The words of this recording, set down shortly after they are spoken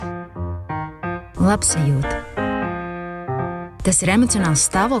Labsajūta. Tas ir emocionāls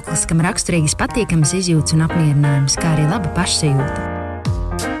stāvoklis, kam raksturīgas patīkamas izjūtas un apmierinājums, kā arī laba pašsajūta.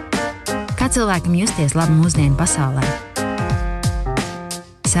 Kā cilvēkam justies labi mūsdienu pasaulē?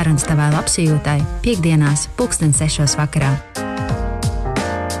 Sarunas tavai labsajūtai piektdienās 6:00 vakarā.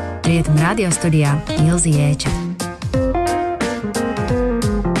 Rietumu radio studijā Ilze Jēče.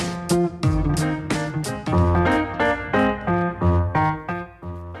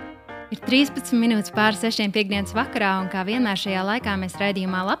 Ir 13 minūtes pār 6 piektdienas vakarā, un kā vienmēr šajā laikā mēs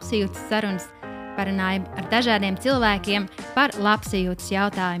raidījumā Labsajūtas sarunas parunājam ar dažādiem cilvēkiem par labsajūtas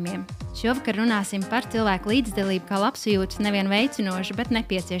jautājumiem. Šovakar runāsim par cilvēku līdzdalību kā labsajūtas nevien veicinošu, bet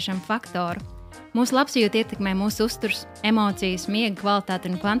nepieciešamu faktoru. Mūsu labsajūta ietekmē mūsu uzturs, emocijas, miega kvalitāti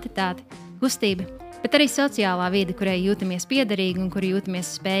un kvantitāti, kustību, bet arī sociālā vide, kurai jūtamies piederīgi un kuru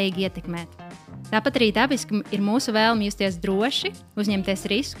jūtamies spējīgi ietekmēt. Tāpat arī dabiski ir mūsu vēlme justies droši, uzņemties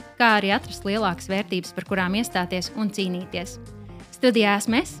risku, kā arī atrast lielākas vērtības, par kurām iestāties un cīnīties. Studijā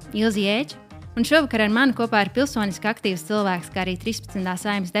esmu es, Ilze Jēče, un šovakar ar mani kopā ir pilsoniski aktīvs cilvēks, kā arī 13.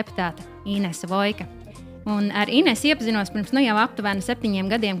 Saeimas deputāte Inese Voika. Un ar Inesi iepazinos pirms jau aptuveni 7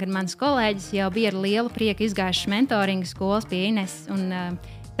 gadiem, kad mans kolēģis jau bija ar lielu prieku izgājušas mentoringa skolas pie Ineses, un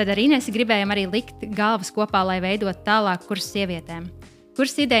tad ar Inesi gribējām arī likt galvas kopā, lai veidot tālāk kursus sievietēm.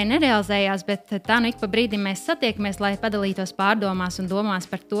 Kuras ideja nerealizējās, bet tā nu ik pa brīdim mēs satiekamies, lai padalītos pārdomās un domās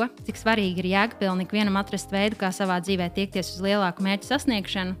par to, cik svarīgi ir jēgpilni ikvienam atrast veidu, kā savā dzīvē tiekties uz lielāku mērķu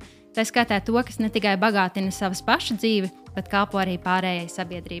sasniegšanu, tā skatā to, kas ne tikai bagātina savas paša dzīvi, bet kalpo arī pārējai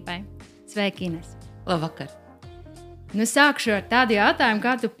sabiedrībai. Sveiki, Ines! Labvakar! Nu, sākšu ar tādu jautājumu,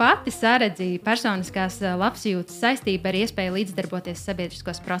 kā tu pati saredzīji personiskās labsajūtas saistību ar iespēju līdzdarboties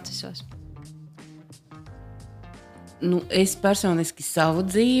sabiedriskos procesos? Es personiski savu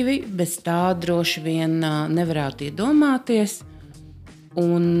dzīvi bez tā droši vien nevarētu iedomāties.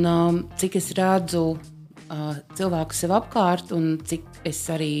 Un cik es redzu cilvēku sev apkārt un cik es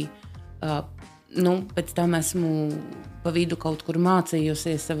arī pēc tam esmu pa vidu kaut kur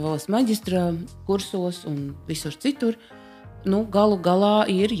mācījusies savos maģistra kursos un visur citur, galu galā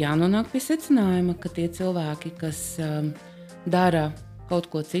ir jānonāk pie secinājuma, ka tie cilvēki, kas dara kaut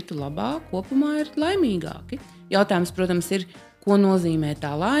ko citu labā, kopumā ir laimīgāki. Jautājums, protams, ir, ko nozīmē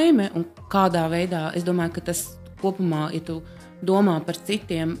tā laime un kādā veidā, es domāju, ka tas kopumā, ja tu domā par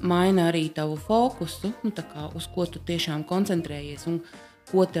citiem, maina arī tavu fokusu, tā kā uz ko tu tiešām koncentrējies un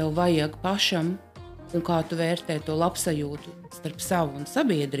ko tev vajag pašam un kā tu vērtē to labsajūtu starp savu un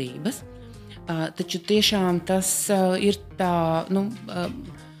sabiedrības. Taču tiešām tas ir tā,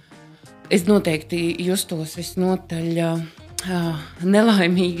 es noteikti justos visnotaļ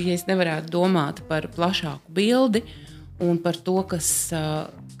nelaimīgi, ja es nevarētu domāt par plašāku bildi un par to, kas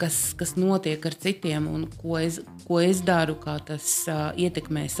notiek ar citiem un ko es daru, kā tas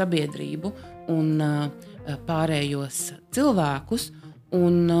ietekmē sabiedrību un pārējos cilvēkus.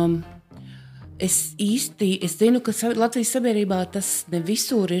 Un es zinu, ka Latvijas sabiedrībā tas ne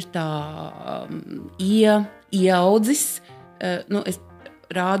visur ir tā ieaudzis. Es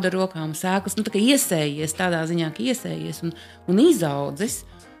rāda rokām sēklas, tā kā iesējies, tādā ziņā, ka iesējies un izaudzis.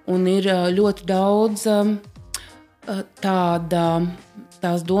 Un ir ļoti daudz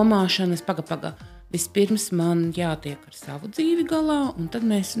tās domāšanas, paga. Vispirms man jātiek ar savu dzīvi galā, un tad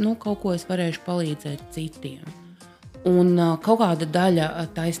mēs, kaut ko es varēšu palīdzēt citiem. Un kaut kāda daļa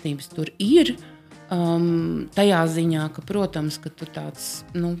taisnības tur ir, tajā ziņā, ka, protams, ka tu tāds,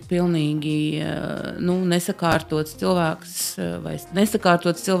 pilnīgi, nesakārtots cilvēks vai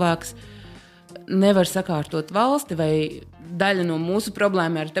nesakārtots cilvēks nevar sakārtot valsti, vai daļa no mūsu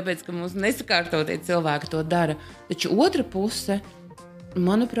problēma ir tāpēc, ka mūsu nesakārtotie cilvēki to dara. Taču otra puse,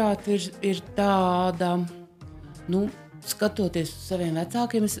 manuprāt, ir tāda, skatoties uz saviem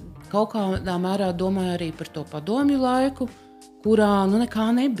vecākiem, es kaut kādā mērā domāju arī par to padomju laiku, kurā, nekā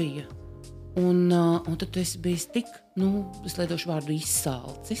nebija. Un tad tu esi bijis tik, es lietošu vārdu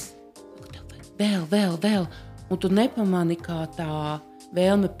izsalcis, vēl, un tu nepamani, kā tā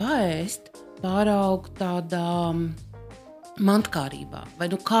vēlme paēst pāraug tādā mantkārībā, vai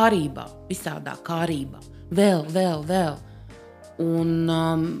kārībā, visādā kārībā, vēl.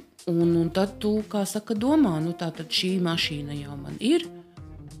 Un tad tu, kā saka, domā, tātad šī mašīna jau man ir,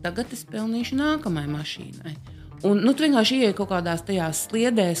 tagad es pelnīšu nākamai mašīnai. Un tu vienkārši ieej kaut kādās tajās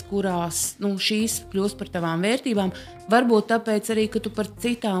sliedēs, kurās šīs kļūst par tavām vērtībām. Varbūt tāpēc arī, ka tu par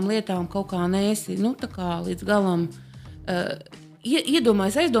citām lietām kaut kā neesi, tā kā līdz galam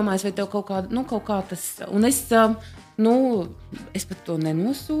aizdomājies, vai tev kaut kā tas. Un es pat to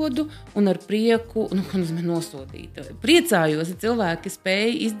nenosodu un ar prieku, nosodīt. Priecājos, ja cilvēki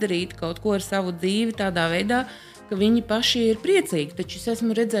spēj izdarīt kaut ko ar savu dzīvi tādā veidā, ka viņi paši ir priecīgi. Taču es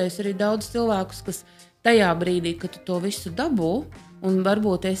esmu redzējusi arī daudz cilvēkus, kas tajā brīdī, kad tu to visu dabū, un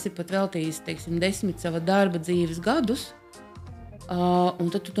varbūt esi pat veltījis, 10 sava darba dzīves gadus,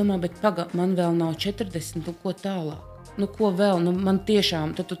 un tad tu domā, bet man vēl nav 40, nu ko tālāk? Nu ko vēl? Nu man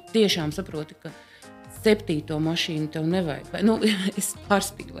tiešām, tad tu tiešām saproti, ka 7. mašīnu tev nevajag. Nu, es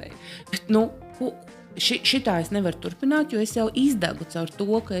pārspīlēju. Bet, nu, šitā es nevaru turpināt, jo es jau izdegu caur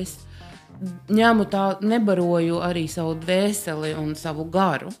to, ka es ņemu tā, nebaroju arī savu dvēseli un savu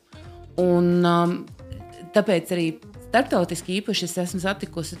garu. Un tāpēc arī starptautiski īpaši es esmu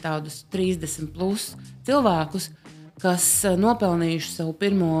satikusi tādus 30 plus cilvēkus, kas nopelnījuši savu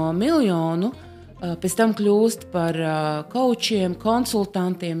pirmo miljonu, pēc tam kļūst par coachiem,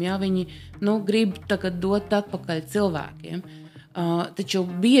 konsultantiem, ja viņi grib tagad dot atpakaļ cilvēkiem. Taču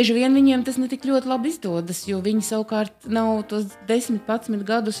bieži vien viņiem tas netik ļoti labi izdodas, jo viņi savukārt nav tos 10-11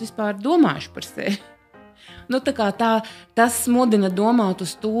 gadus vispār domājuši par sevi. Tā kā tas modina domāt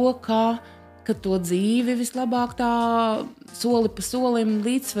uz to, ka to dzīvi vislabāk tā soli pa solim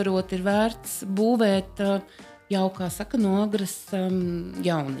līdzsvarot ir vērts būvēt jau, kā saka, no agras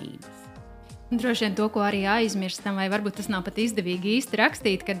jaunības. Droši vien to, ko arī aizmirstam, vai varbūt tas nav pat izdevīgi īsti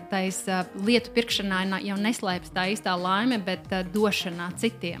rakstīt, kad tais lietu pirkšanā jau neslēpjas tā īstā laime, bet došanā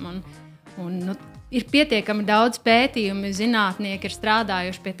citiem. Un ir pietiekami daudz pētījumu, zinātnieki ir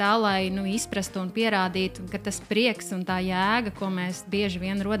strādājuši pie tā, lai izprastu un pierādītu, ka tas prieks un tā jēga, ko mēs bieži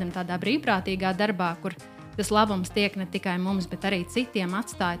vien rodam tādā brīvprātīgā darbā, kur tas labums tiek ne tikai mums, bet arī citiem,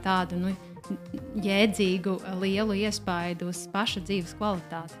 atstāja tādu jēdzīgu, lielu iespaidu uz paša dzīves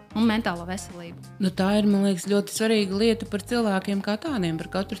kvalitāti un mentālo veselību. Tā ir, man liekas, ļoti svarīga lieta par cilvēkiem kā tādiem, par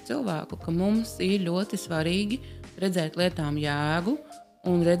katru cilvēku, ka mums ir ļoti svarīgi redzēt lietām jēgu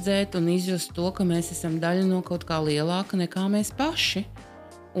un redzēt un izjust to, ka mēs esam daļa no kaut kā lielāka nekā mēs paši.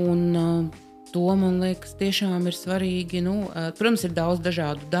 Un to, man liekas, tiešām ir svarīgi. Protams, ir daudz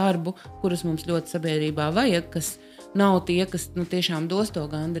dažādu darbu, kurus mums ļoti sabiedrībā vajag, kas nav tie, kas tiešām dos to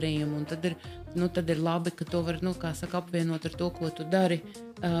gandarījumu, un tad ir labi, ka to var, kā saka, apvienot ar to, ko tu dari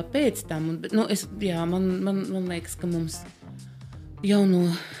pēc tam. Man liekas, ka mums jau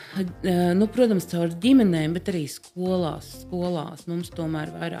protams, caur ģimenēm, bet arī skolās mums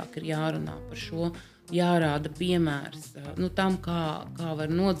tomēr vairāk ir jārunā par šo, jārāda piemērs tam, kā var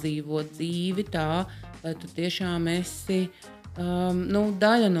nodzīvot dzīvi tā, lai tu tiešām esi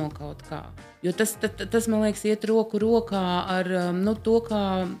daļa no kaut kā. Jo tas, man liekas, iet roku rokā ar to,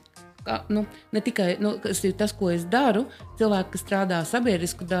 kā ne tikai tas, ko es daru, cilvēki, kas strādā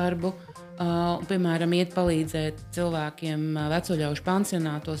sabiedrisku darbu, piemēram, iet palīdzēt cilvēkiem vecoļaužu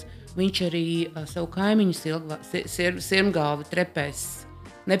pansionātos, viņš arī savu kaimiņu sirmgalvi trepēs,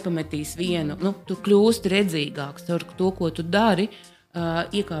 nepametīs vienu. Tu kļūsti redzīgāks ar to, ko tu dari,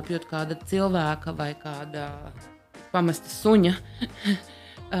 iekāpjot kāda cilvēka vai kāda pamesta suņa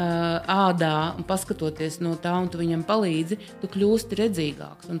ādā un paskatoties no tā, un tu viņam palīdzi, tu kļūsti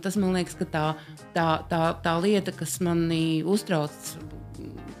redzīgāks. Un tas, man liekas, ka tā lieta, kas mani uztrauc,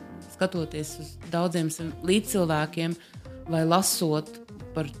 skatoties uz daudziem līdzcilvēkiem vai lasot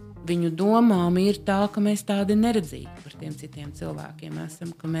par viņu domām, ir tā, ka mēs tādi neredzīgi par tiem citiem cilvēkiem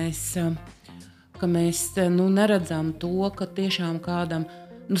esam, ka mēs neredzam to, ka tiešām kādam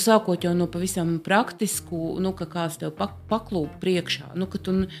sākot jau no pavisam praktisku, ka kāds tev paklūp priekšā, ka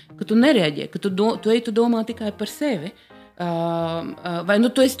tu nereaģē, ka tu domā tikai par sevi. Vai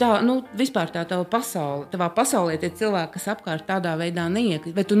tu esi tā, vispār tā tavā pasaulē tie cilvēki, kas apkārt tādā veidā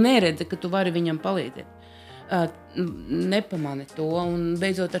neiekļūt, vai tu neredzi, ka tu vari viņam palīdzēt. Nepamani to, un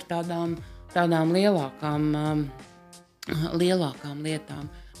beidzot ar tādām lielākām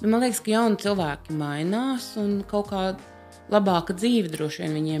lietām. Man liekas, ka jauni cilvēki mainās, un kaut kā labāka dzīve droši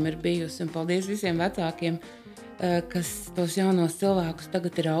vien viņiem ir bijusi, un paldies visiem vecākiem, kas tos jaunos cilvēkus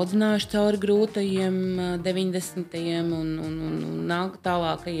tagad ir audzinājuši cauri grūtajiem 90. un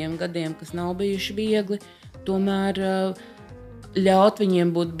tālākajiem gadiem, kas nav bijuši viegli, tomēr ļaut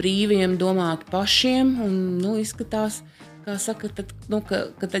viņiem būt brīviem, domāt pašiem, un izskatās, kā saka,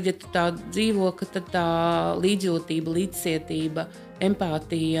 ka tad, ja tu tā dzīvo, ka tad tā līdzjūtība, līdzcietība,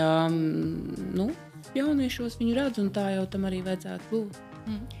 empātija, jauniešos viņu redz, un tā jau tam arī vajadzētu būt.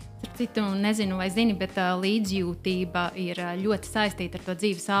 Ar citu nezinu, vai zini, bet līdzjūtība ir ļoti saistīta ar to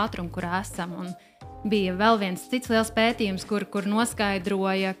dzīves ātrumu, kurā esam. Un bija vēl viens cits liels pētījums, kur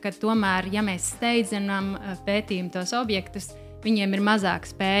noskaidroja, ka tomēr, ja mēs steidzinām pētījumu tos objektus, viņiem ir mazāk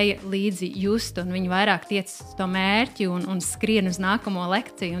spēja līdzi just, un viņi vairāk tiec uz to mērķi un skrien uz nākamo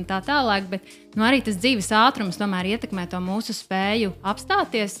lekciju un tā tālāk, bet arī tas dzīves ātrums tomēr ietekmē to mūsu spēju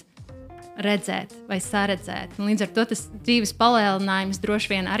apstāties, redzēt vai saredzēt. Un līdz ar to tas dzīves palēlinājums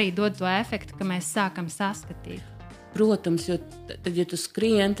droši vien arī dod to efektu, ka mēs sākam saskatīt. Protams, jo tad, ja tu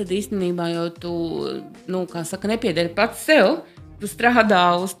skrien, tad īstenībā jau tu, kā saka, nepiedari pats sev. Tu strādā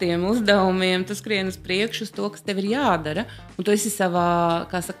uz tiem uzdevumiem, tu skrien uz priekšu uz to, kas tev ir jādara. Un tu esi savā,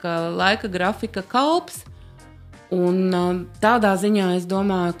 kā saka, laika grafika kalps. Un tādā ziņā es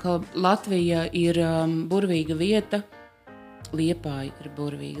domāju, ka Latvija ir burvīga vieta. Liepāja ir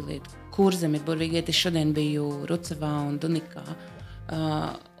burvīga lieta. Kurzem ir burvīga lieta. Es šodien biju Rucavā un Dunikā.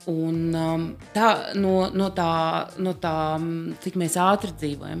 Tā, no tā, cik mēs ātri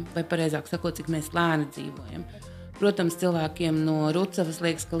dzīvojam, vai pareizāk sakot, cik mēs lēni dzīvojam. Protams, cilvēkiem no Rucavas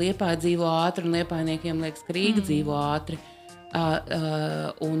liekas, ka Liepāja dzīvo ātri, un liepājniekiem liekas, ka Rīga dzīvo ātri.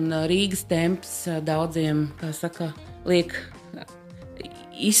 Un Rīgas temps daudziem, kā saka, liek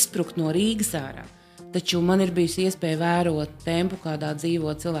izsprukt no Rīgas ārā. Taču man ir bijusi iespēja vērot tempu, kādā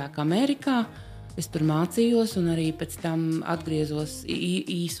dzīvo cilvēki Amerikā. Es tur mācījos un arī pēc tam atgriezos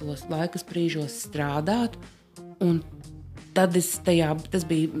īsos laikas brīžos strādāt. Un tad tas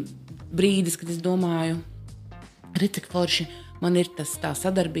bija brīdis, kad es domāju, cik forši man ir tā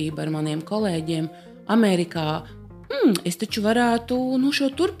sadarbība ar maniem kolēģiem Amerikā. Es taču varētu šo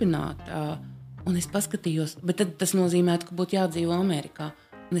turpināt. Un es paskatījos, bet tad tas nozīmē, ka būtu jādzīvo Amerikā.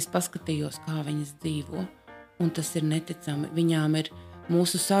 Un es paskatījos, kā viņas dzīvo. Un tas ir neticami. Viņām ir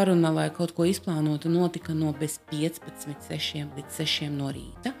mūsu saruna, lai kaut ko izplānotu, notika no bez 15:06 līdz 6 no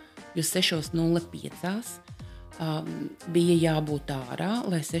rīta, jo 6:05 bija jābūt ārā,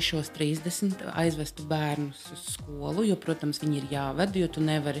 lai 6:30 aizvestu bērnus uz skolu, jo, protams, viņi ir jāved, jo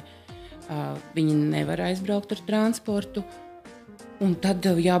viņi nevar aizbraukt ar transportu. Un tad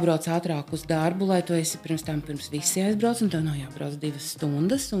jābrauc ātrāk uz darbu, lai tu esi pirms visi aizbrauc, un tev nav jābrauc 2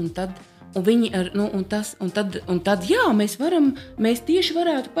 stundas, un tad mēs tieši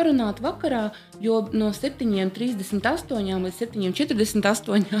varētu parunāt vakarā, jo no 7:38 līdz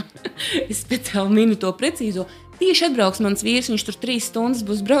 7:48, es speciāli minu to precīzo, tieši atbrauks mans vīrs, viņš tur 3 stundas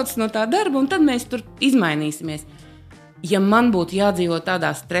būs braucis no tā darba, un tad mēs tur izmainīsimies. Ja man būtu jādzīvo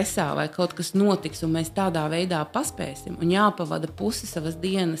tādā stresā vai kaut kas notiks, un mēs tādā veidā paspēsim, un jāpavada pusi savas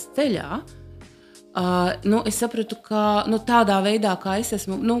dienas ceļā, es sapratu, ka tādā veidā, kā es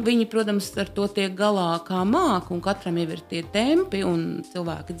esmu, viņi, protams, ar to tiek galā kā māk, un katram jau ir tie tempi, un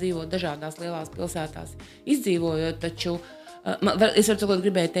cilvēki dzīvo dažādās lielās pilsētās izdzīvojot, taču es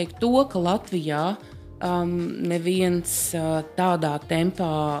gribēju teikt to, ka Latvijā neviens tādā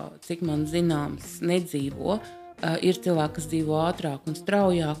tempā, cik man zināms, nedzīvo. Ir cilvēki, kas dzīvo ātrāk un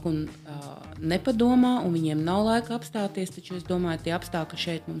straujāk un nepadomā, un viņiem nav laika apstāties, taču es domāju, tie apstākļi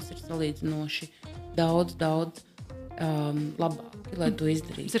šeit mums ir salīdzinoši daudz labāki, lai to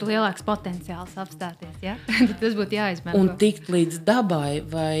izdarītu. Tas ir lielāks potenciāls apstāties, ja? Tas būtu jāizmanto. Un tikt līdz dabai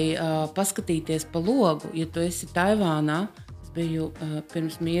vai paskatīties pa logu, ja tu esi Taivānā, es biju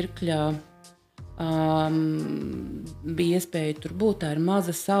pirms mirkļa, bija iespēja tur būt, tā ir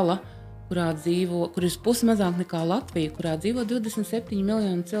maza sala, kur ir pusi mazāk nekā Latvija, kurā dzīvo 27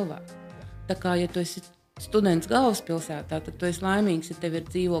 miljoni cilvēku. Tā kā, ja tu esi students galvaspilsētā, tad tu esi laimīgs, ja tev ir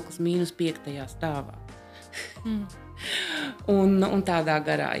dzīvoklis -5. stāvā. Un tādā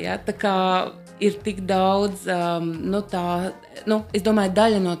garā, ja? Tā kā ir tik daudz, es domāju,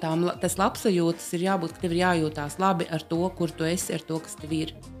 daļa no tas labsajūtas ir jābūt, ka tev ir jājūtās labi ar to, kur tu esi, ar to, kas tev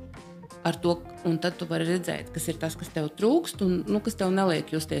ir. Ar to, un tad tu vari redzēt, kas ir tas, kas tev trūkst, un kas tev neliek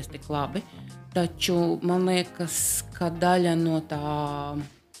justies tik labi. Taču man liekas, ka daļa no tā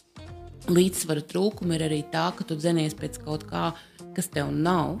līdzsvara trūkuma ir arī tā, ka tu dzenies pēc kaut kā, kas tev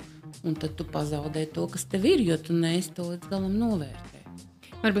nav, un tad tu pazaudē to, kas tev ir, jo tu neesi to līdz galam novērtē.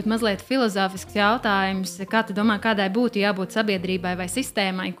 Varbūt mazliet filozofisks jautājums, kā tu domā, kādai būtu jābūt sabiedrībai vai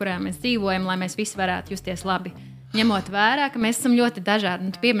sistēmai, kurā mēs dzīvojam, lai mēs visi varētu justies labi? Ņemot vērā, ka mēs esam ļoti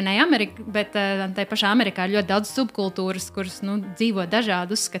dažādi. Tu pieminēji Ameriku, bet tai pašā Amerikā ir ļoti daudz subkultūras, kuras dzīvo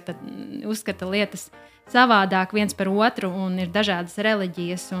dažādi, uzskata lietas savādāk viens par otru, un ir dažādas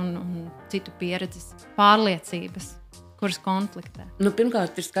reliģijas un citu pieredzes, pārliecības, kuras konfliktē.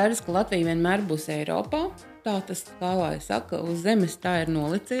 Pirmkārt, ir skaidrs, ka Latvija vienmēr būs Eiropā. Tā tas, kā lai saka, uz zemes tā ir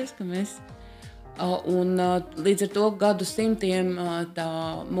nolicies, ka mēs... Un līdz ar to gadu simtiem tā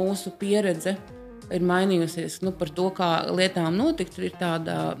mūsu pieredze ir mainījusies par to, kā lietām notikt, ir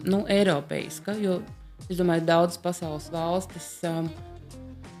tāda eiropeiska, jo es domāju, daudz pasaules valstis,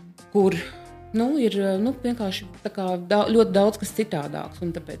 kur ir vienkārši tā kā ļoti daudz kas citādāks,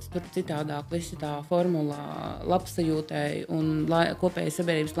 un tāpēc tur citādāk visi tā formula labsajūtai un kopēji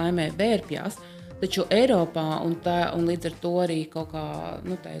sabiedrības laimē vērpjās. Taču Eiropā un līdz ar to arī kaut kā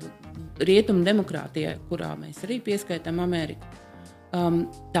tā Rietumu demokrātijai, kurā mēs arī pieskaitām Ameriku,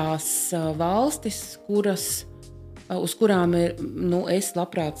 tās valstis, uz kurām es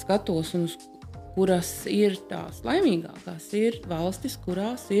labprāt skatos un kuras ir tās laimīgākās, ir valstis,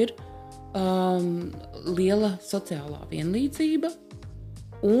 kurās ir liela sociālā vienlīdzība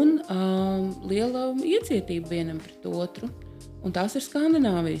un liela iecietība vienam pret otru. Un tās ir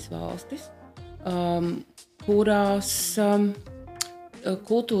Skandināvijas valstis, kurās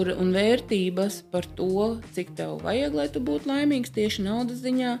kultūra un vērtības par to, cik tev vajag, lai tu būtu laimīgs tieši naudas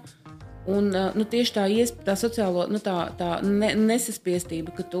ziņā. Un tieši tā sociālo, tā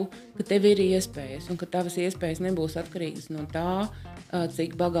nesaspiestība, ka tev ir iespējas un ka tavas iespējas nebūs atkarīgas no tā,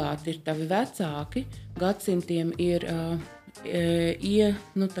 cik bagāti ir tavi vecāki, gadsimtiem ir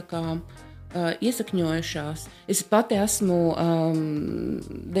iesakņojušās. Es pati esmu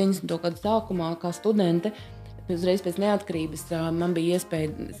 90. gadu sākumā kā studente, uzreiz pēc neatkarības man bija iespēja,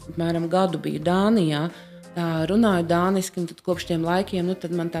 apmēram gadu biju Dānijā, runāju dāniski, un tad kopš tiem laikiem,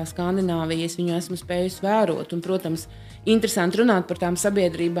 tad man tā Skandināvija, es viņu esmu spējusi vērot, un, protams, interesanti runāt par tām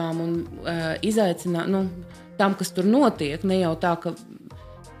sabiedrībām un izaicināt, tām, kas tur notiek, ne jau tā, ka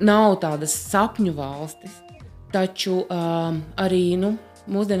nav tādas sapņu valstis, taču arī,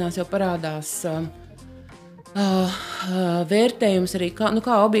 mūsdienās jau parādās vērtējums arī,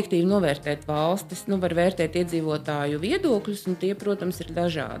 kā objektīvi novērtēt valstis. Var vērtēt iedzīvotāju viedokļus, un tie, protams, ir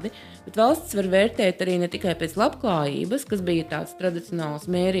dažādi. Bet valstis var vērtēt arī ne tikai pēc labklājības, kas bija tāds tradicionāls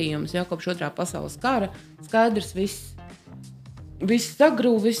mērījums, kopš Otrā pasaules kara. Skaidrs, viss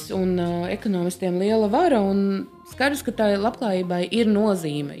sagrūvis un ekonomistiem liela vara, un skaidrs, ka tā labklājībai ir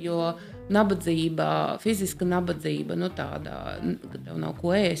nozīme, jo nabadzība, fiziska nabadzība, tāda, ka tev nav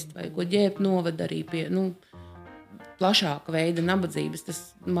ko ēst vai ko ģēbt, noved arī pie, plašāka veida nabadzības. Tas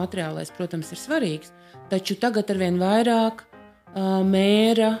materiālais, protams, ir svarīgs, taču tagad arvien vairāk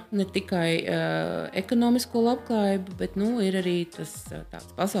mēra ne tikai ekonomisko labklājību, bet, ir arī tas tāds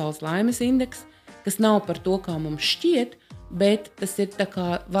pasaules laimes indeks, kas nav par to, kā mums šķiet, bet tas ir tā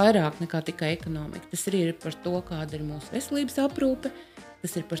kā vairāk nekā tikai ekonomika. Tas arī ir par to, kāda ir mūsu veselības aprūpe,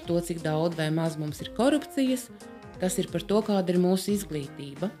 tas ir par to, cik daudz vai maz mums ir korupcijas, tas ir par to, kāda ir mūsu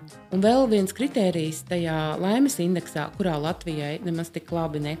izglītība. Un vēl viens kritērijs tajā laimes indeksā, kurā Latvijai nemaz tik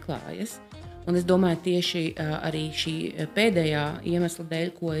labi neklājas. Un es domāju, tieši arī šī pēdējā iemesla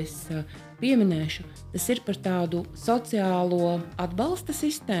dēļ, ko es pieminēšu, tas ir par tādu sociālo atbalsta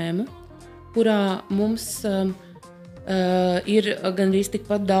sistēmu, kurā mums ir gandrīz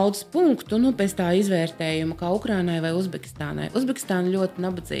tikpat daudz punktu pēc tā izvērtējuma kā Ukrainai vai Uzbekistānai. Uzbekistāna ļoti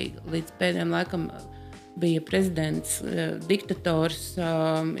nabadzīga. Līdz pēdējiem laikam bija prezidents, diktators,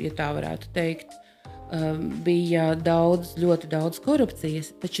 ja tā varētu teikt. Bija ļoti daudz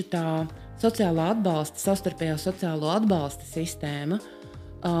korupcijas, taču tā sociālā atbalsta, savstarpējā sociālo atbalsta sistēma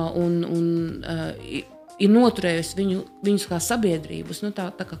ir noturējusi viņus kā sabiedrības,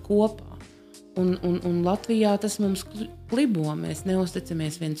 tā kā kopā. Un Latvijā tas mums klibo, mēs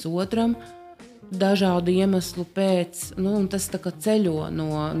neusticamies viens otram dažādu iemeslu pēc, un tas tā kā ceļo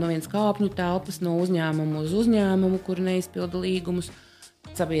no viens kāpņu telpas, no uzņēmumu uz uzņēmumu, kur neizpilda līgumus,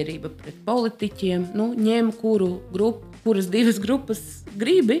 sabiedrība pret politiķiem, ņem kuras divas grupas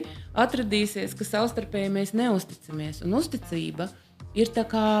gribi, atradīsies, ka savstarpēji mēs neusticamies. Un uzticība ir tā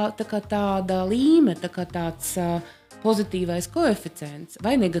kā tāda līme, tā kā tāds pozitīvais koeficients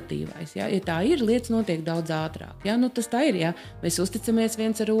vai negatīvais. Ja tā ir, lietas notiek daudz ātrāk. Tas tā ir. Mēs uzticamies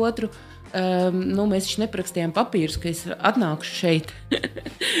viens ar otru. Mēs taču neprakstījām papīrus, ka es atnākšu šeit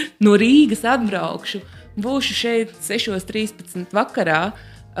no Rīgas, atbraukšu, būšu šeit 6:13 vakarā,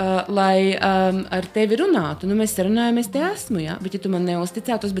 lai ar tevi runātu. Mēs sarunājamies, te esmu, bet ja tu man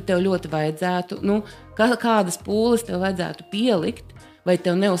neusticētos, bet tev ļoti vajadzētu, kādas pūles tev vajadzētu pielikt, vai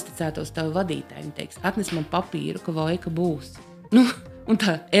tev neusticētos tavu vadītāju, viņi teiks, atnes man papīru, ka Voika būs. Un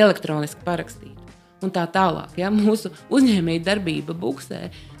tā elektroniski parakstīt. Un tā tālāk, mūsu uzņēmēja darbība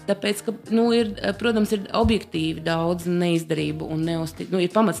buksē, tāpēc, ka, protams, ir objektīvi daudz neizdarību un ir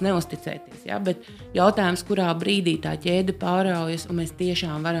pamats neusticēties, bet jautājums, kurā brīdī tā ķēde pāraujas, un mēs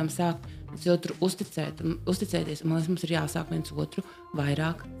tiešām varam sākt viens otru uzticēties, un mums ir jāsāk viens otru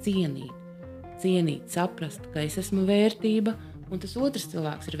vairāk cienīt, saprast, ka es esmu vērtība, un tas otrs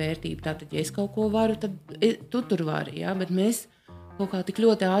cilvēks ir vērtība. Tātad, ja es kaut ko varu, tad tu tur vari, bet mēs kaut kā tik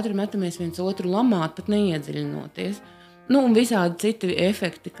ļoti ātri metamies viens otru lamāt, pat neiedziļinoties. Un visādi citi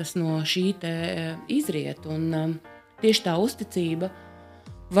efekti, kas no šī te izriet. Un tieši tā uzticība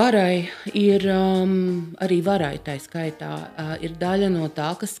varai ir, arī varai tai skaitā, ir daļa no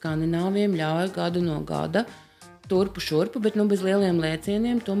tā, kas Skandināviem ļauj gadu no gada turpu šurpu, bet bez lieliem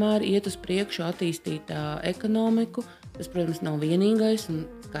lēcieniem tomēr iet uz priekšu attīstīt ekonomiku. Tas, protams, nav vienīgais un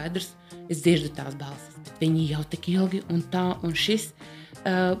skaidrs, es dzirdu tās balsis, bet viņi jau tik ilgi un tā un šis.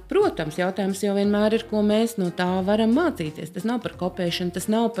 Protams, jautājums jau vienmēr ir, ko mēs no tā varam mācīties. Tas nav par kopēšanu, tas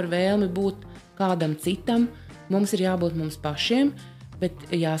nav par vēlmi būt kādam citam, mums ir jābūt mums pašiem, bet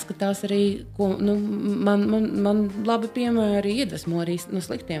jāskatās arī, ko, man labi piemēri iedvesmo arī no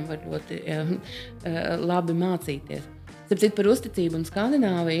sliktiem var ļoti labi mācīties. Tāpēc par uzticību un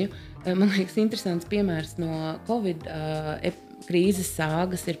Skandināviju, man liekas, interesants piemērs no Covid krīzes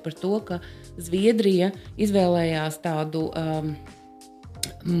sāgas ir par to, ka Zviedrija izvēlējās tādu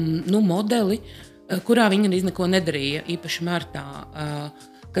modeli, kurā viņi arī neko nedarīja, īpaši martā,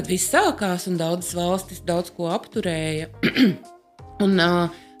 kad viss sākās un daudzas valstis daudz ko apturēja. Un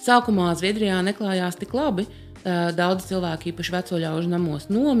sākumā Zviedrijā neklājās tik labi, daudz cilvēki, īpaši vecoļaužu namos,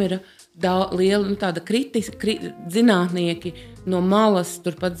 nomira, liela tāda zinātnieki no malas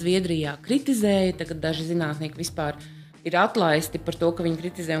turpat Zviedrijā kritizēja, tagad daži zinātnieki vispār ir atlaisti par to, ka viņi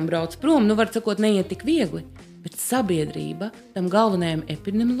kritizē un brauc prom, var sakot, neiet tik viegli. Bet sabiedrība tam galvenajam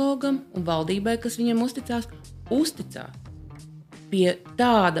epidemiologam un valdībai, kas viņam uzticās. Pie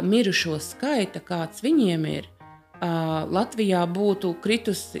tāda mirušo skaita, kāds viņiem ir, Latvijā būtu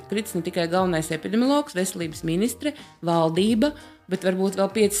kritis ne tikai galvenais epidemiologs, veselības ministre, valdība, bet varbūt vēl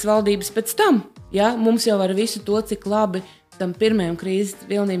 5 valdības pēc tam. Ja? Mums jau ar visu to, cik labi tam pirmajam krīzes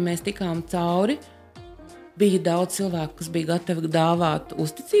vilnim mēs tikām cauri, bija daudz cilvēku, kas bija gatavi dāvāt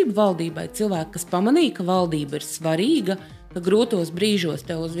uzticību valdībai, cilvēki, kas pamanīja, ka valdība ir svarīga, ka grūtos brīžos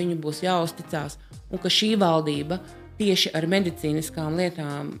tev uz viņu būs jāuzticās, un ka šī valdība tieši ar medicīniskām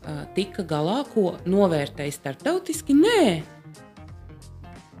lietām tika galā, ko novērtēja starptautiski. Nē,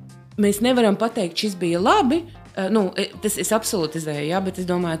 mēs nevaram pateikt, šis bija labi, tas es absolutizēju, ja, bet es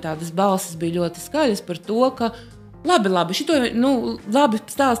domāju, tādas balsis bija ļoti skaļas par to, ka labi, šito, labi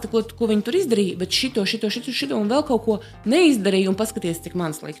stāsta, ko viņi tur izdarīja, bet šito un vēl kaut ko neizdarīja un paskaties, cik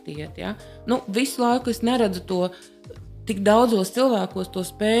man slikti iet. Ja? Visu laiku es neredzu to, tik daudzos cilvēkos to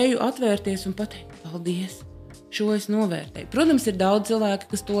spēju atvērties un pateikt, paldies, šo es novērtēju. Protams, ir daudz cilvēki,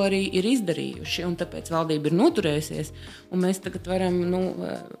 kas to arī ir izdarījuši, un tāpēc valdība ir noturējusies, un mēs tagad varam,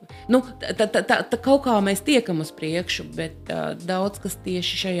 kaut kā mēs tiekam uz priekšu, bet daudz, kas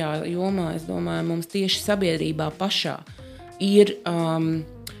tieši šajā jomā, es domāju, mums tieši sabiedrībā pašā ir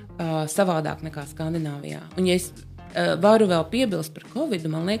savādāk nekā Skandināvijā. Un ja es varu vēl piebilst par Covid,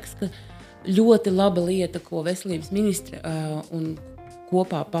 man liekas, ka ļoti laba lieta, ko veselības ministre un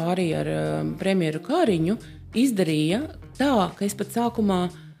kopā pārī ar premjeru Kāriņu izdarīja tā, ka es pat sākumā,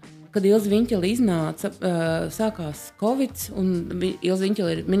 kad Ilze Viņķele iznāca, sākās Covid, un Ilze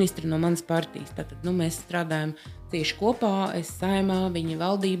Viņķele ir ministri no manas partijas. Tātad, mēs strādājam tieši kopā, es Saeimā, viņa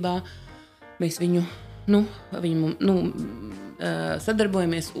valdībā, mēs viņu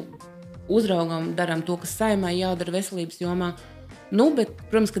sadarbojamies, uzraugam, darām to, kas Saeimai jādara veselības jomā. Bet,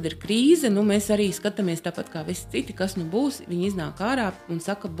 protams, kad ir krīze, mēs arī skatāmies tāpat kā visi citi, kas būs. Viņi iznāk ārā un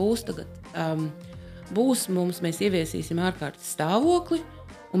saka, būs mums, mēs ieviesīsim ārkārtas stāvokli,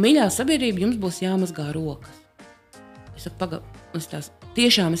 un mīļā sabiedrība, jums būs jāmazgā rokas. Es saku,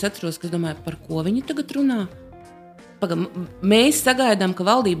 tiešām es atceros, ka es domāju, par ko viņi tagad runā. Mēs sagaidām, ka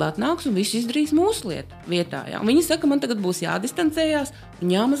valdībā atnāks un visu izdarīs mūsu vietā. Ja? Un viņi saka, man tagad būs jādistancējās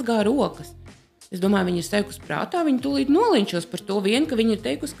un jāmazgā rokas. Es domāju, viņi ir teikusi prātā, viņi tūlīt nolinčos par to vien, ka viņi ir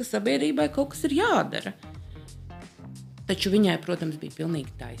teikusi, ka sabiedrībai kaut kas ir jādara. Taču viņai, protams, bija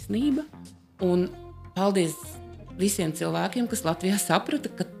pilnīgi taisnība. Un paldies visiem cilvēkiem, kas Latvijā saprata,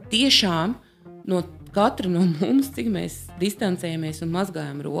 ka tiešām no katra no mums, cik mēs distancējamies un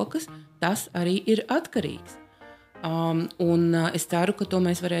mazgājam rokas, tas arī ir atkarīgs. Un es ceru, ka to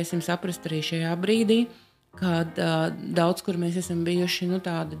mēs varēsim saprast arī šajā brīdī, kad daudz, kur mēs esam bijuši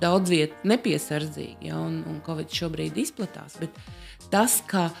tādi daudz viet nepiesardzīgi, ja, un Covid šobrīd izplatās. Bet tas,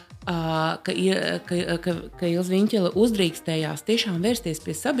 ka Ilze Viņķele uzdrīkstējās tiešām vērsties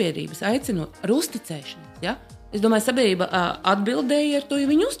pie sabiedrības, aicinot ar uzticēšanos. Ja? Es domāju, sabiedrība atbildēja ar to,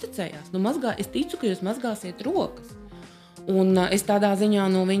 ja viņi uzticējās. Es ticu, ka jūs mazgāsiet rokas. Un es tādā ziņā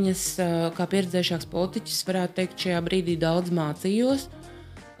no viņas, kā pieredzējušāks politiķis, varētu teikt, šajā brīdī daudz mācījos,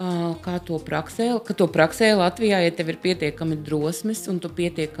 kā to praksē Latvijā, ja tev ir pietiekami drosmes un tu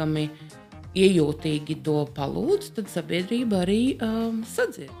pietiekami iejūtīgi to palūdz, tad sabiedrība arī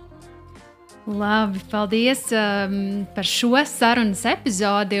sadzird. Labi, paldies par šo sarunas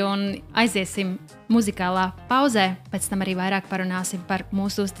epizodi un aiziesim muzikālā pauzē, pēc tam arī vairāk parunāsim par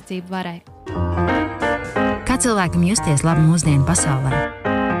mūsu uzticību varai. Kā cilvēkam justies labi mūsdienu pasaulē?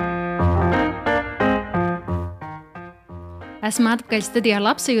 Esmu atpakaļ studijā ar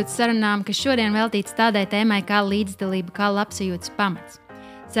Labsajūtas sarunām, kas šodien veltīts tādai tēmai kā līdzdalība, kā labsajūtas pamats.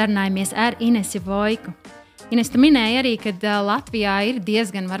 Sarunājamies ar Inesi Voiku. Ines, tu minēji arī, ka Latvijā ir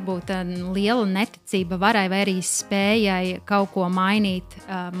diezgan varbūt liela neticība varai vai arī spējai kaut ko mainīt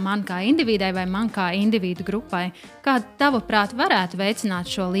man kā individai vai man kā individu grupai. Kā tavuprāt varētu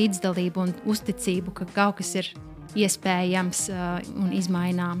veicināt šo līdzdalību un uzticību, ka kaut kas ir iespējams un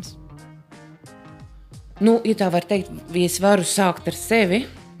izmaināms? Ja tā var teikt, es varu sākt ar sevi,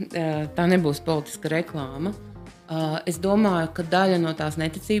 tā nebūs politiska reklāma. Es domāju, ka daļa no tās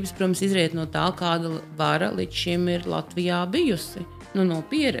neticības, protams, izriet no tā, kāda vara līdz šim ir Latvijā bijusi, no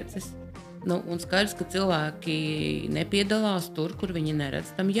pieredzes. Un skaidrs, ka cilvēki nepiedalās tur, kur viņi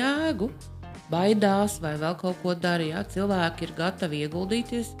neredz tam jēgu, baidās vai vēl kaut ko dara. Jā, cilvēki ir gatavi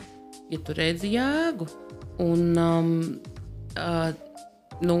ieguldīties, ja tu redzi jēgu.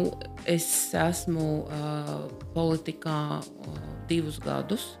 Es esmu politikā 2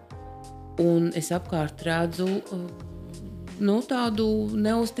 gadus. Un es apkārt redzu tādu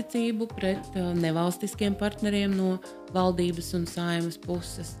neusticību pret nevalstiskiem partneriem no valdības un Saeimas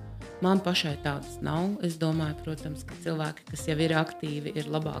puses. Man pašai tādas nav. Es domāju, protams, ka cilvēki, kas jau ir aktīvi,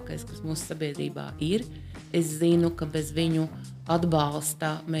 ir labākais, kas mūsu sabiedrībā ir. Es zinu, ka bez viņu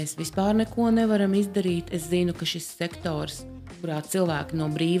atbalsta mēs vispār neko nevaram izdarīt. Es zinu, ka šis sektors, kurā cilvēki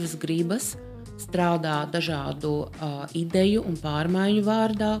no brīvas gribas strādā dažādu ideju un pārmaiņu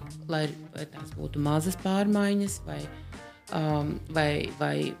vārdā, lai tās būtu mazas pārmaiņas,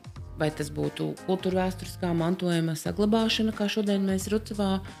 vai tas būtu kultūrvēsturiskā mantojuma saglabāšana, kā šodien mēs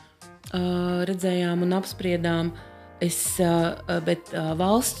Rucavā redzējām un apspriedām, bet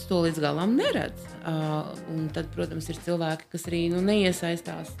valsts to līdz galam neredz. Un tad, protams, ir cilvēki, kas arī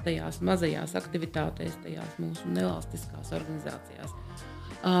neiesaistās tajās mazajās aktivitātēs, tajās mūsu nevalstiskās organizācijās.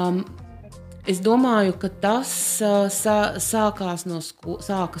 Es domāju, ka tas sākas no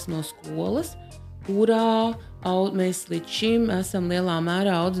skolas, kurā mēs līdz šim esam lielā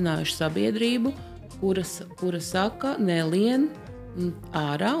mērā audzinājuši sabiedrību, kura saka, nelien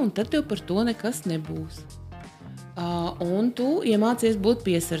ārā, un tad tev par to nekas nebūs. Un tu iemācies būt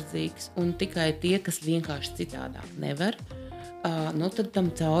piesardzīgs, un tikai tie, kas vienkārši citādāk nevar, tad tam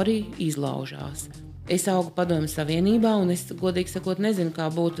cauri izlaužās. Es augu Padomju Savienībā, un es, godīgi sakot, nezinu, kā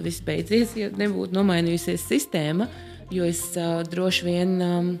būtu viss beidzies, ja nebūtu nomainījusies sistēma, jo es droši vien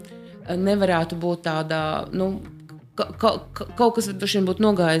nevarētu būt tādā, kaut kas droši vien būtu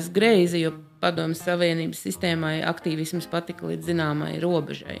nogājis greizi, jo Padomju Savienības sistēmai aktīvisms patika līdz zināmai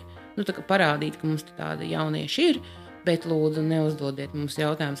robežai. Tā kā parādīt, ka mums tādi jaunieši ir, bet lūdzu neuzdodiet mums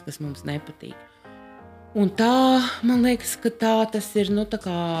jautājumus, kas mums nepatīk. Un tā, man liekas, ka tā tas ir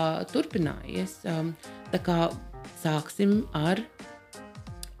turpinājies. Tā kā sāksim ar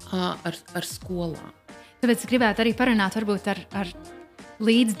skolām. Tāpēc gribētu arī parunāt varbūt ar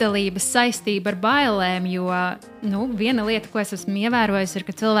līdzdalības saistību ar bailēm, jo viena lieta, ko es esmu ievērojusi, ir,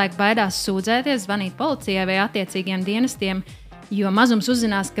 ka cilvēki baidās sūdzēties, zvanīt policijai vai attiecīgiem dienestiem, jo mazums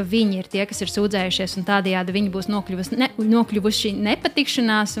uzzinās, ka viņi ir tie, kas ir sūdzējušies, un tādējādi viņi būs nokļuvuši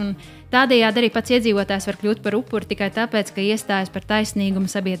nepatikšanās, un tādējādi arī pats iedzīvotājs var kļūt par upuri tikai tāpēc, ka iestājas par taisnīgumu,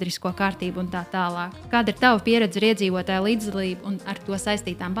 sabiedrisko kārtību un tā tālāk. Kāda ir tava pieredze ar iedzīvotāju līdzdalību un ar to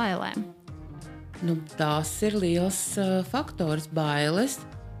saistītām bailēm? Tās ir liels faktors, bailes,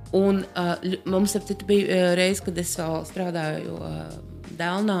 un mums ap citu bija reiz, kad es vēl strādāju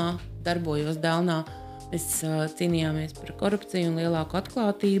darbojos Delnā, mēs cīnījāmies par korupciju un lielāku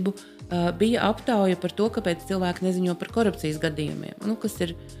atklātību. Bija aptauja par to, kāpēc cilvēki neziņo par korupcijas gadījumiem, kas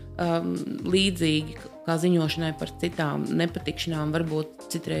ir līdzīgi kā ziņošanai par citām nepatikšanām, varbūt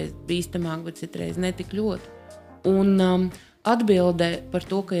citreiz bīstamāk, bet citreiz netik ļoti. Un atbilde par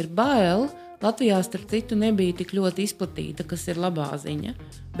to, ka ir bail, Latvijā starp citu nebija tik ļoti izplatīta, kas ir labā ziņa,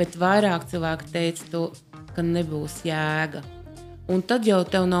 bet vairāk cilvēki teica to, ka nebūs jēga. Un tad jau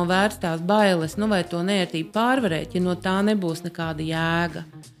tev nav vērts tās bailes, vai to neērtību pārvarēt, ja no tā nebūs nekāda jēga.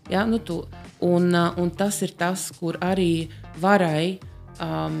 Ja? Un tas ir tas, kur arī varai,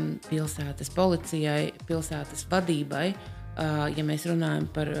 pilsētas policijai, pilsētas vadībai, ja mēs runājam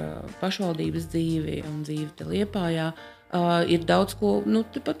par pašvaldības dzīvi un dzīvi te Liepājā, ir daudz ko,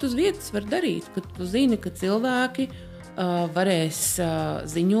 tepat uz vietas var darīt, ka tu zini, ka cilvēki varēs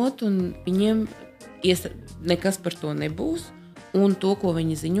ziņot un viņiem nekas par to nebūs. Un to, ko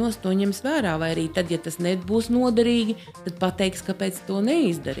viņi ziņos, to ņems vērā, vai arī tad, ja tas nebūs noderīgi, tad pateiks, kāpēc to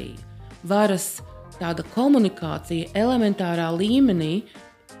neizdarīja. Varas tāda komunikācija elementārā līmenī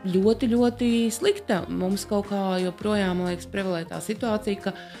ļoti, ļoti slikta. Mums kaut kā joprojām, man liekas, prevalē tā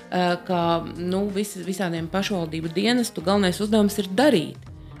situācija, ka visādiem pašvaldību dienestu galvenais uzdevums ir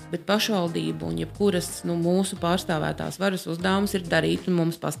darīt. bet pašvaldību un jebkuras mūsu pārstāvētās varas uzdevums ir darīt un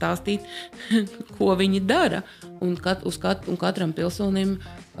mums pastāstīt, ko viņi dara, un katram pilsonim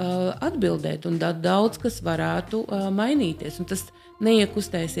atbildēt, un daudz kas varētu mainīties. Un tas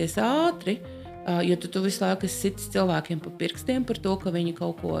neiekustēsies ātri, jo tu visu laiku esi sitis cilvēkiem pa pirkstiem par to, ka viņi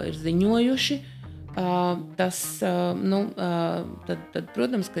kaut ko ir ziņojuši. Tas, tad,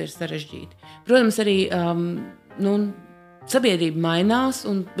 protams, ka ir sarežģīti. Protams, arī sabiedrība mainās,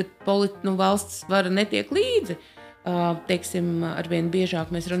 bet valsts vara netiek līdzi. Teiksim, arvien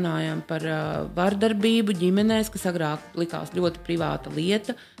biežāk mēs runājam par vardarbību ģimenēs, kas agrāk likās ļoti privāta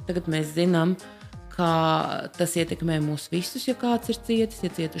lieta. Tagad mēs zinām, kā tas ietekmē mūs visus, ja kāds ir cietis,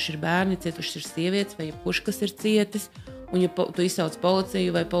 ja cietuši ir bērni, cietuši ir sievietes vai jebkurš, kas ir cietis. Un ja tu izsauc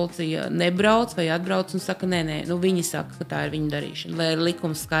policiju vai policija nebrauc vai atbrauc un saka, nē, viņi saka, ka tā ir viņa darīšana, lai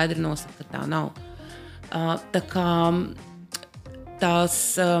likums skaidri nosaka, ka tā nav. Tā kā tās,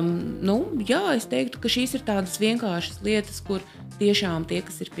 es teiktu, ka šīs ir tādas vienkāršas lietas, kur tiešām tie,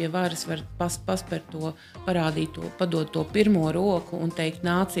 kas ir pie varas, var paspērt to, parādīt to, padot to pirmo roku un teikt,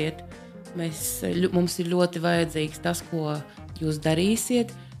 nāciet, mums ir ļoti vajadzīgs tas, ko jūs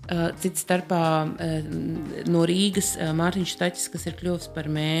darīsiet. Cits starpā no Rīgas Mārtiņš Staķis, kas ir kļuvis par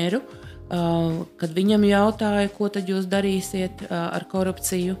mēru, kad viņam jautāja, ko tad jūs darīsiet ar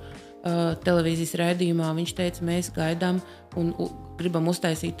korupciju televīzijas raidījumā, viņš teica, mēs gaidām un gribam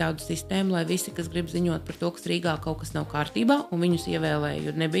uztaisīt tādu sistēmu, lai visi, kas grib ziņot par to, kas Rīgā kaut kas nav kārtībā un viņus ievēlēja,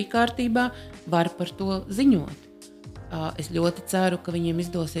 jo nebija kārtībā, var par to ziņot. Es ļoti ceru, ka viņiem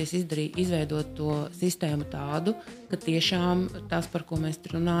izdosies izveidot to sistēmu tādu, ka tiešām tas, par ko mēs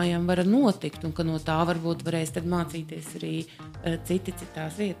runājam, var notikt un ka no tā varbūt varēs tad mācīties arī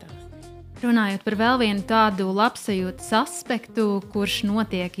citās vietās. Runājot par vēl vienu tādu labsajūtas aspektu, kurš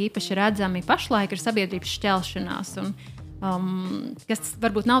notiek īpaši redzami pašlaik, ir sabiedrības šķelšanās, un, kas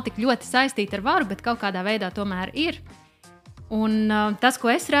varbūt nav tik ļoti saistīta ar varu, bet kaut kādā veidā tomēr ir. Un tas, ko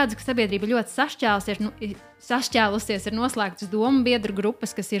es redzu, ka sabiedrība ļoti sašķēlusies, ir noslēgtas domu biedru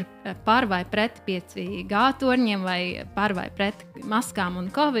grupas, kas ir par vai pret 5G torņiem vai par vai pret maskām un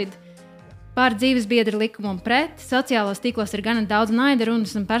Covid, par dzīves biedru likumu un pret. Sociālos tīklos ir gana daudz naida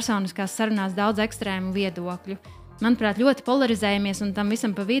runas un personiskās sarunās daudz ekstrēmu viedokļu. Manuprāt, ļoti polarizējamies, un tam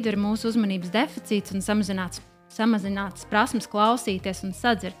visam pa vidu ir mūsu uzmanības deficīts un samazināts prasmes klausīties un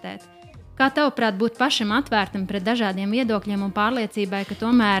sadzirdēt. Kā tavuprāt būt pašam atvērtam pret dažādiem viedokļiem un pārliecībai, ka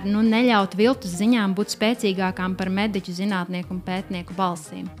tomēr neļaut viltus ziņām būt spēcīgākām par mediķu, zinātnieku un pētnieku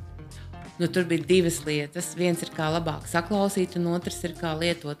balsīm? Tur bija divas lietas. Viens ir kā labāk saklausīt, un otrs ir kā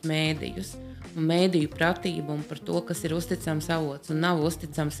lietot mēdījus. Un mēdīju pratību un par to, kas ir uzticams avots un nav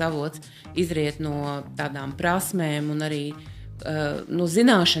uzticams avots, izriet no tādām prasmēm un arī no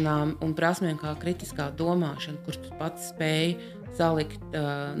zināšanām un prasmēm kā kritiskā domāšana, kur tu pats spēj salikt,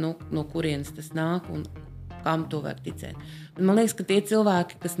 no kurienes tas nāk un kam to vajag ticēt. Man liekas, ka tie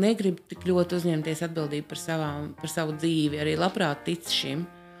cilvēki, kas negrib tik ļoti uzņemties atbildību par savu dzīvi, arī labprāt tic šim,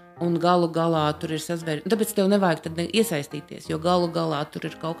 un galu galā tur ir sazvērts. Tāpēc tev nevajag tad iesaistīties, jo galu galā tur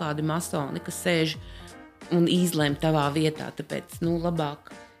ir kaut kādi masoni, kas sēž un izlem tavā vietā. Tāpēc,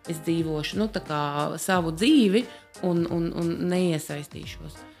 labāk es dzīvošu, tā kā savu dzīvi un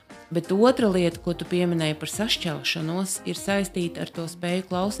neiesaistīšos. Bet otra lieta, ko tu pieminēji par sašķelšanos, ir saistīta ar to spēju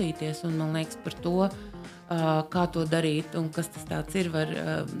klausīties, un man liekas par to, kā to darīt un kas tas tāds ir.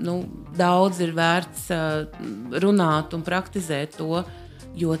 Daudz ir vērts runāt un praktizēt to,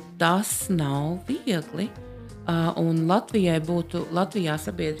 jo tas nav viegli. Un Latvijā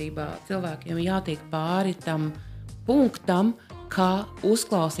sabiedrībā cilvēkiem jātiek pāri tam punktam, ka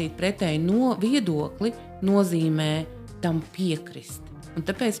uzklausīt pretēji viedokli nozīmē tam piekrist. Un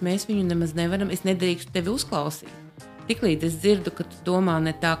tāpēc mēs viņu nemaz nevaram, es nedrīkstu tevi uzklausīt. Tiklīdz es dzirdu, ka tu domā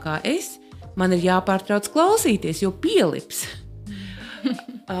ne tā kā es, man ir jāpārtrauc klausīties, jo pielips.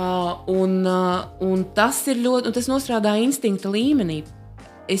 Un tas ir ļoti, un tas nostrādā instinkta līmenī.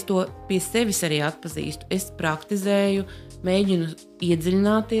 Es to pie sevis arī atpazīstu. Es praktizēju, mēģinu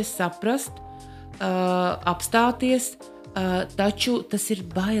iedziļināties, saprast, apstāties, taču tas ir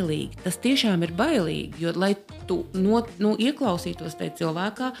bailīgi. Tas tiešām ir bailīgi, jo, lai tu ieklausītos tajā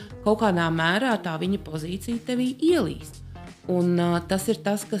cilvēkā, kaut kādā mērā tā viņa pozīcija tevī ielīst. Un tas ir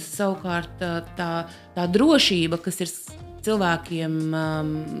tas, kas savukārt tā drošība, kas ir cilvēkiem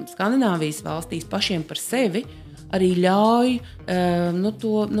Skandināvijas valstīs pašiem par sevi, arī ļauj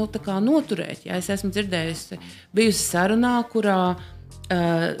tā kā noturēt. Ja? Es esmu dzirdējusi, bijusi sarunā, kurā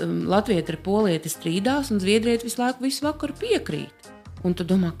latvieti ar polieti strīdās un zviedrieti visu laiku visu vakaru piekrīt. Un tu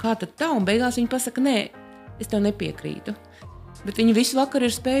domā, kā tad tā? Un beigās viņi pasaka, nē, es tev nepiekrītu. Bet viņi visu vakaru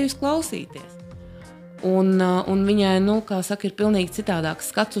ir spējusi klausīties. Un viņai, kā saka, ir pilnīgi citādāks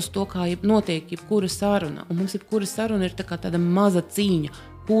skats uz to, kā notiek jebkura saruna. Un mums jebkura saruna ir tāda maza cīņa,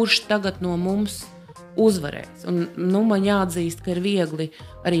 kurš tagad no mums uzvarēs. Un, man jāatzīst, ka ir viegli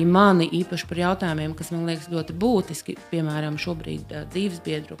arī mani, īpaši par jautājumiem, kas man liekas ļoti būtiski, piemēram, šobrīd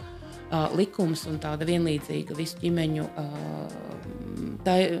dzīvesbiedru likums un tāda vienlīdzīga visu ģimeņu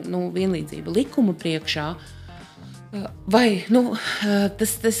vienlīdzība likuma priekšā. Vai,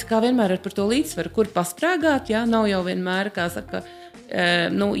 tas kā vienmēr ir par to līdzsvaru, kur pastrāgāt, nav jau vienmēr, kā saka,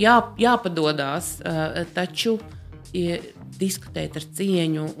 jāpadodās, taču diskutēt ar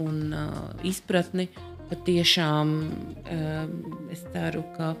cieņu un izpratni, patiešām es ceru,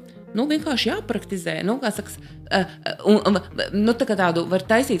 ka vienkārši jāpraktizē, kā saka, tā kā tādu var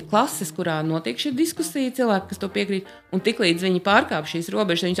taisīt klases, kurā notiek šī diskusija, cilvēki, kas to piekrīt, un tiklīdz viņi pārkāp šīs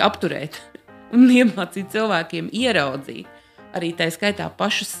robežas, viņus apturēt. Un iemācīt cilvēkiem ieraudzīt. Arī tā skaitā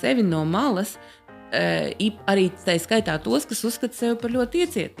pašus sevi no malas, arī tā skaitā tos, kas uzskata sevi par ļoti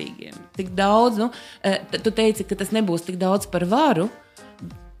iecietīgiem. Tik daudz, tu teici, ka tas nebūs tik daudz par varu,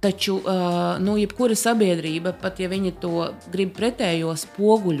 taču, jebkura sabiedrība, pat ja viņa to grib pretējo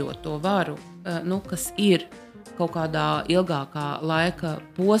spoguļot to varu, kas ir kaut kādā ilgākā laika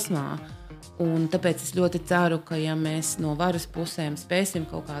posmā, un tāpēc es ļoti ceru, ka ja mēs no varas pusēm spēsim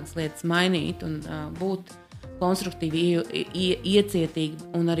kaut kādas lietas mainīt un būt konstruktīvi, iecietīgi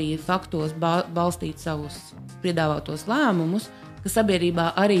un arī faktos balstīt savus piedāvātos lēmumus, ka sabiedrībā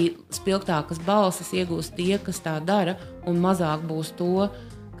arī spilgtākas balsis iegūs tie, kas tā dara, un mazāk būs to,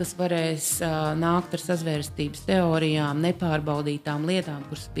 kas varēs nākt ar sazvērstības teorijām, nepārbaudītām lietām,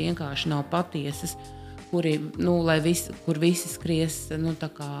 kuras vienkārši nav patiesas, kur visi skries tā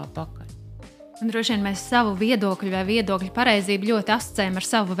kā pakaļ. Un droši vien mēs savu viedokļu vai viedokļu pareizību ļoti asociējam ar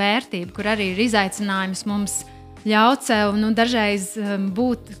savu vērtību, kur arī ir izaicinājums mums ļaut sev dažreiz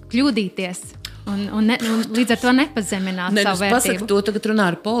kļūdīties un līdz ar to nepazemināt savu vērtību. Pasaku, to tagad runā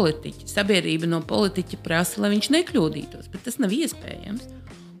ar politiķi. Sabiedrība no politiķa prasa, lai viņš nekļūdītos, bet tas nav iespējams.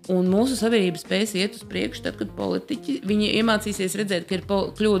 Un mūsu sabiedrība spēs iet uz priekšu, tad, kad politiķi, viņi iemācīsies redzēt, ka ir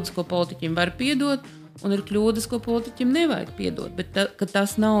kļūdas, ko politiķim var piedot, un ir kļūdas, ko politiķim nevajag piedot, bet ka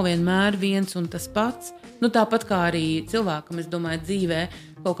tas nav vienmēr viens un tas pats. Tāpat kā arī cilvēkam, es domāju, dzīvē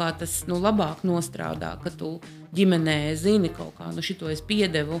kaut kā tas labāk nostrādā, ka tu ģimenē zini kaut kā, šito es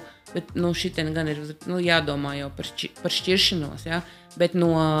piedevu, bet šitien gan ir jādomā jau par šķiršanos, ja? Bet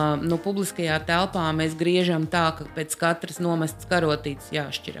no publiskajā telpā mēs griežam tā, ka pēc katras nomestas karotītes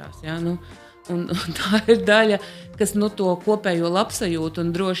jāšķirās, ja? Un tā ir daļa, kas to kopējo labsajūtu un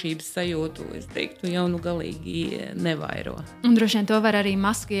drošības sajūtu, es teiktu, jau galīgi nevairo. Un droši vien to var arī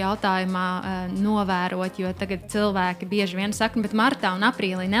masku jautājumā novērot, jo tagad cilvēki bieži vien saka, bet martā un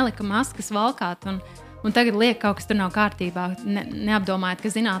aprīlī nelika maskas valkāt, un tagad liek kaut kas tur nav kārtībā, neapdomājot,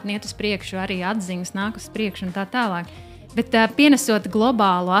 ka zinātne iet uz priekšu, arī atziņas nāk uz priekšu un tā tālāk. Bet pienesot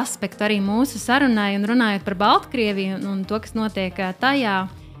globālu aspektu arī mūsu sarunai un runājot par Baltkrieviju un to, kas notiek tajā,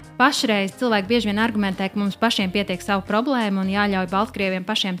 pašreiz cilvēki bieži vien argumentē, ka mums pašiem pietiek savu problēmu un jāļauj Baltkrieviem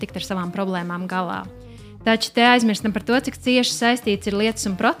pašiem tikt ar savām problēmām galā. Taču te aizmirstam par to, cik cieši saistīts ir lietas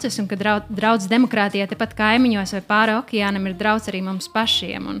un procesi, un ka draudz demokrātijai tepat kaimiņos vai pāri okeānam ir draudz arī mums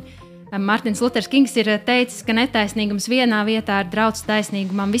pašiem. Un Mārtiņš Luters Kings ir teicis, ka netaisnīgums vienā vietā ir draudz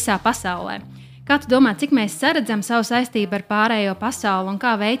taisnīgumam visā pasaulē. Kā tu domā, cik mēs saredzam savu saistību ar pārējo pasauli un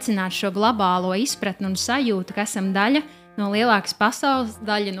kā veicināt šo globālo izpratni un sajūtu, ka esam daļa no lielākas pasaules,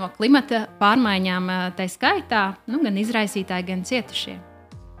 daļa no klimata pārmaiņām tai skaitā, gan izraisītāji, gan cietušie?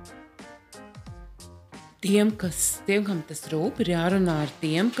 Tiem, kam tas rūp, ir jārunā ar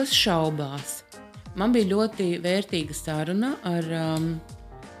tiem, kas šaubās. Man bija ļoti vērtīga saruna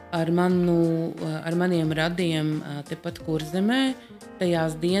ar maniem radiem tepat Kurzemē,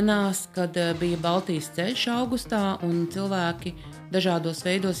 tajās dienās, kad bija Baltijas ceļš augustā un cilvēki dažādos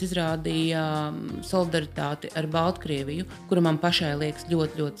veidos izrādīja solidaritāti ar Baltkrieviju, kura man pašai liekas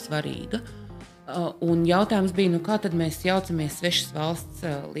ļoti, ļoti svarīga. Un jautājums bija, kā tad mēs jaucamies svešas valsts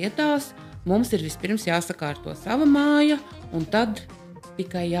lietās? Mums ir vispirms jāsakārto sava māja, un tad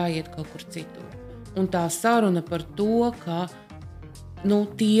tikai jāiet kaut kur citur. Un tā saruna par to, ka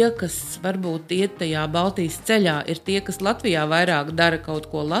tie, kas varbūt iet tajā Baltijas ceļā, ir tie, kas Latvijā vairāk dara kaut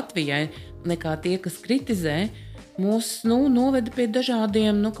ko Latvijai, nekā tie, kas kritizē, mūs noveda pie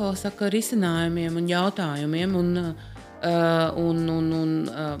dažādiem, risinājumiem un jautājumiem. Un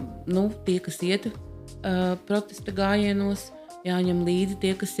tie, kas iet protesta gājienos, jāņem līdzi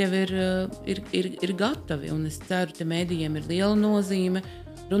tie, kas jau ir gatavi. Un es ceru, te mēdījiem ir liela nozīme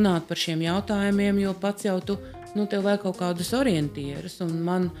runāt par šiem jautājumiem, jo pats jau tev vajag kaut kādus orientierus. Un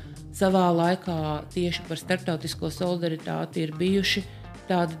man savā laikā tieši par starptautisko solidaritāti ir bijuši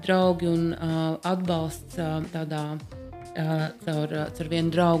tādi draugi un atbalsts tādā caur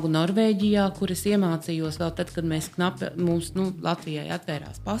vienu draugu Norvēģijā, kuras iemācījos vēl tad, kad mums Latvijai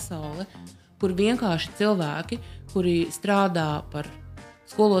atvērās pasaule, kur vienkārši cilvēki, kuri strādā par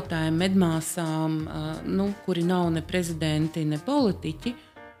skolotājiem, medmāsām, kuri nav ne prezidenti, ne politiķi,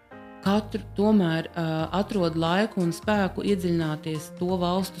 katru tomēr atrod laiku un spēku iedziļināties to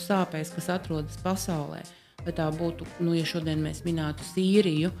valstu sāpēs, kas atrodas pasaulē. Vai tā būtu, ja šodien mēs minētu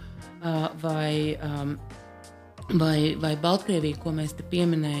Sīriju vai Baltkrieviju, ko mēs te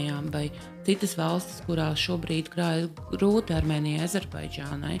pieminējām, vai citas valstis, kurās šobrīd krājas grūti Armēnijai,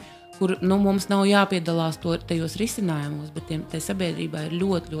 Azerbaidžānai, kur mums nav jāpiedalās tajos risinājumos, bet tai sabiedrībā ir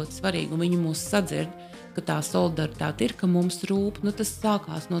ļoti, ļoti svarīgi, un viņi mūs sadzird, ka tā solidaritāte ir, ka mums rūp, tas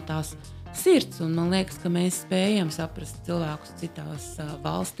sākās no tās sirds, un man liekas, ka mēs spējam saprast cilvēkus citās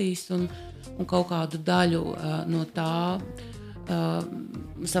valstīs un kaut kādu daļu no tā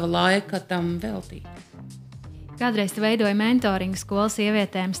sava laika tam veltīt. Kādreiz tu veidoji mentoringu skolas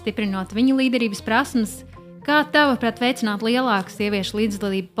sievietēm, stiprinot viņu līderības prasmes. Kā tavuprāt veicināt lielāku sieviešu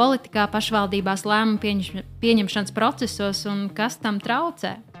līdzdalību politikā, pašvaldībās, lēmumu pieņemšanas procesos un kas tam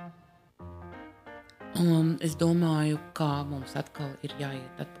traucē? Es domāju, ka mums atkal ir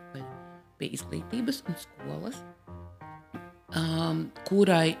jāiet atpakaļ pie izglītības un skolas,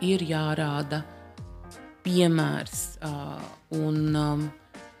 kurai ir jārāda piemērs un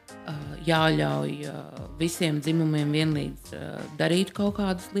jāļauj visiem dzimumiem vienlīdz darīt kaut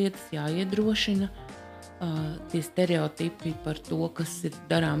kādas lietas, jāiedrošina. Tie stereotipi par to, kas ir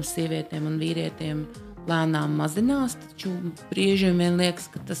darāms sievietēm un vīrietiem, lēnām mazinās, taču brīžiem vien liekas,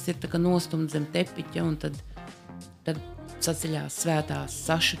 ka tas ir tā kā nostumts zem tepiķa, un tad saceļās svētās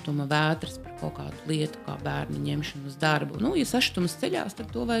sašutuma vētras par kaut kādu lietu, kā bērnu ņemšanu uz darbu. Ja sašutums ceļās, tad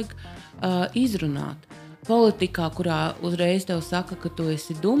to vajag izrunāt. Politikā, kurā uzreiz tev saka, ka tu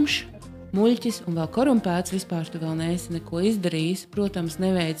esi dumšs, muļķis un vēl korumpēts, vispār tu vēl neesi neko izdarījis, protams,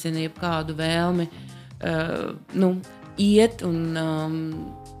 neveicina jebkādu vēlmi iet un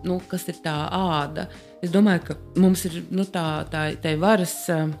kas ir tā āda. Es domāju, ka mums ir tā varas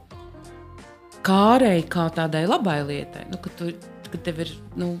kārei kā tādai labai lietai, ka tev ir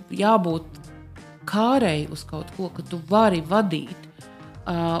jābūt kārei uz kaut ko, ka tu vari vadīt.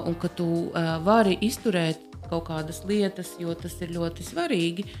 Un ka tu vari izturēt kaut kādas lietas, jo tas ir ļoti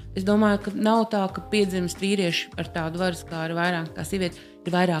svarīgi. Es domāju, ka nav tā, ka piedzimst vīrieši ar tādu varas kāru vairāk kā sievieti,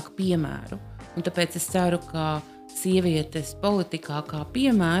 ir vairāk piemēru. Un tāpēc es ceru, ka sievietes politikā kā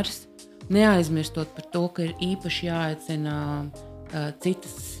piemērs, neaizmirstot par to, ka ir īpaši jāaicina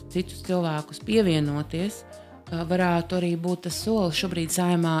citus cilvēkus pievienoties, varētu arī būt tas solis. Šobrīd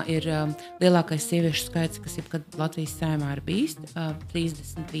Saeimā ir lielākais sieviešu skaits, kas jebkad Latvijas Saeimā ir bijis.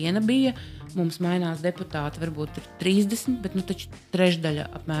 31 bija. Mums mainās deputāti, varbūt ir 30, bet taču trešdaļa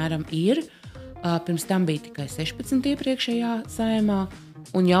apmēram ir. Pirms tam bija tikai 16 iepriekšējā Saeimā.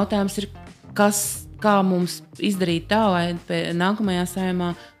 Un jautājums ir, kā mums izdarīt tā, lai nākamajā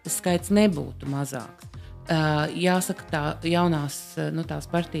Saeimā tas skaits nebūtu mazāks. Jāsaka, tā jaunās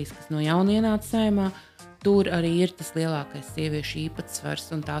tās partijas, kas no jauna ienāca Saeimā, tur arī ir tas lielākais sieviešu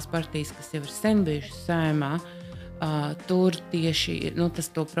īpatsvars, un tās partijas, kas jau ir sen bijušas Saeimā, tur tieši tas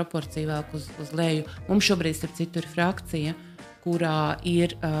to proporciju velk uz leju. Mums šobrīd starp citu ir frakcija, kurā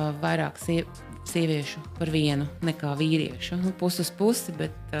ir vairāk sieviešu par vienu nekā vīriešu. Pusi uz pusi,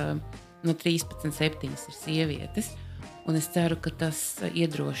 bet 13-7 ir sievietes. Un es ceru, ka tas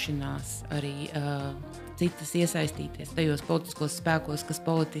iedrošinās arī citas iesaistīties tajos politiskos spēkos, kas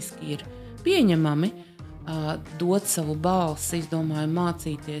politiski ir pieņemami, dot savu balsi, es domāju,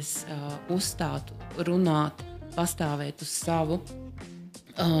 mācīties, uzstāt, runāt, pastāvēt uz savu,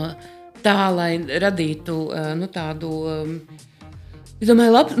 tā, lai radītu tādu, es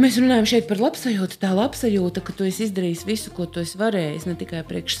domāju, mēs runājam šeit par labsajūtu, tā labsajūta, ka tu esi izdarījis visu, ko tu esi varējis, ne tikai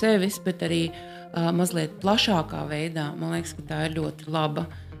priekš sevis, bet arī mazliet plašākā veidā. Man liekas, ka tā ir ļoti laba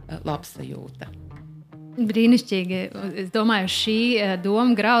labsajūta. Brīnišķīgi. Es domāju, šī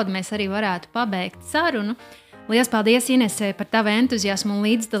doma graudu mēs arī varētu pabeigt sarunu. Lielas paldies, Inese, par tavu entuziasmu un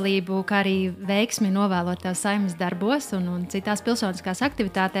līdzdalību, kā arī veiksmi novēlot tev Saeimas darbos un citās pilsoniskās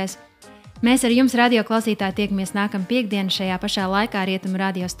aktivitātēs. Mēs ar jums, radio klausītāji, tiekamies nākamā piektdiena šajā pašā laikā Rietumu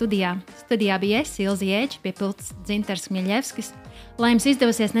radio studijā. Studijā bija es, Ilze Jēče, pie pults Dzintars Kmiļevskis. Lai jums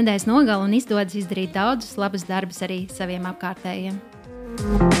izdevasies nedēļas nogale un izdodas izdarīt daudzus labus darbus arī saviem apkārtējiem.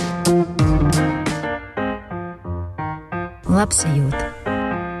 Labsajūta.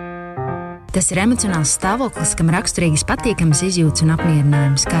 Tas ir emocionāls stāvoklis, kam raksturīgas patīkamas izjūtas un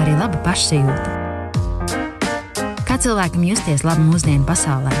apmierinājums, kā arī laba pašsajūta. Kā cilvēkam justies labi mūsdienu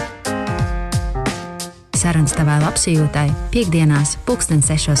pasaulē? sarunas tavai labsajūtai piektdienās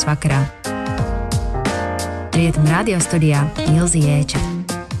 6:00 vakarā. Rietumu radio studijā Ilze Jēče.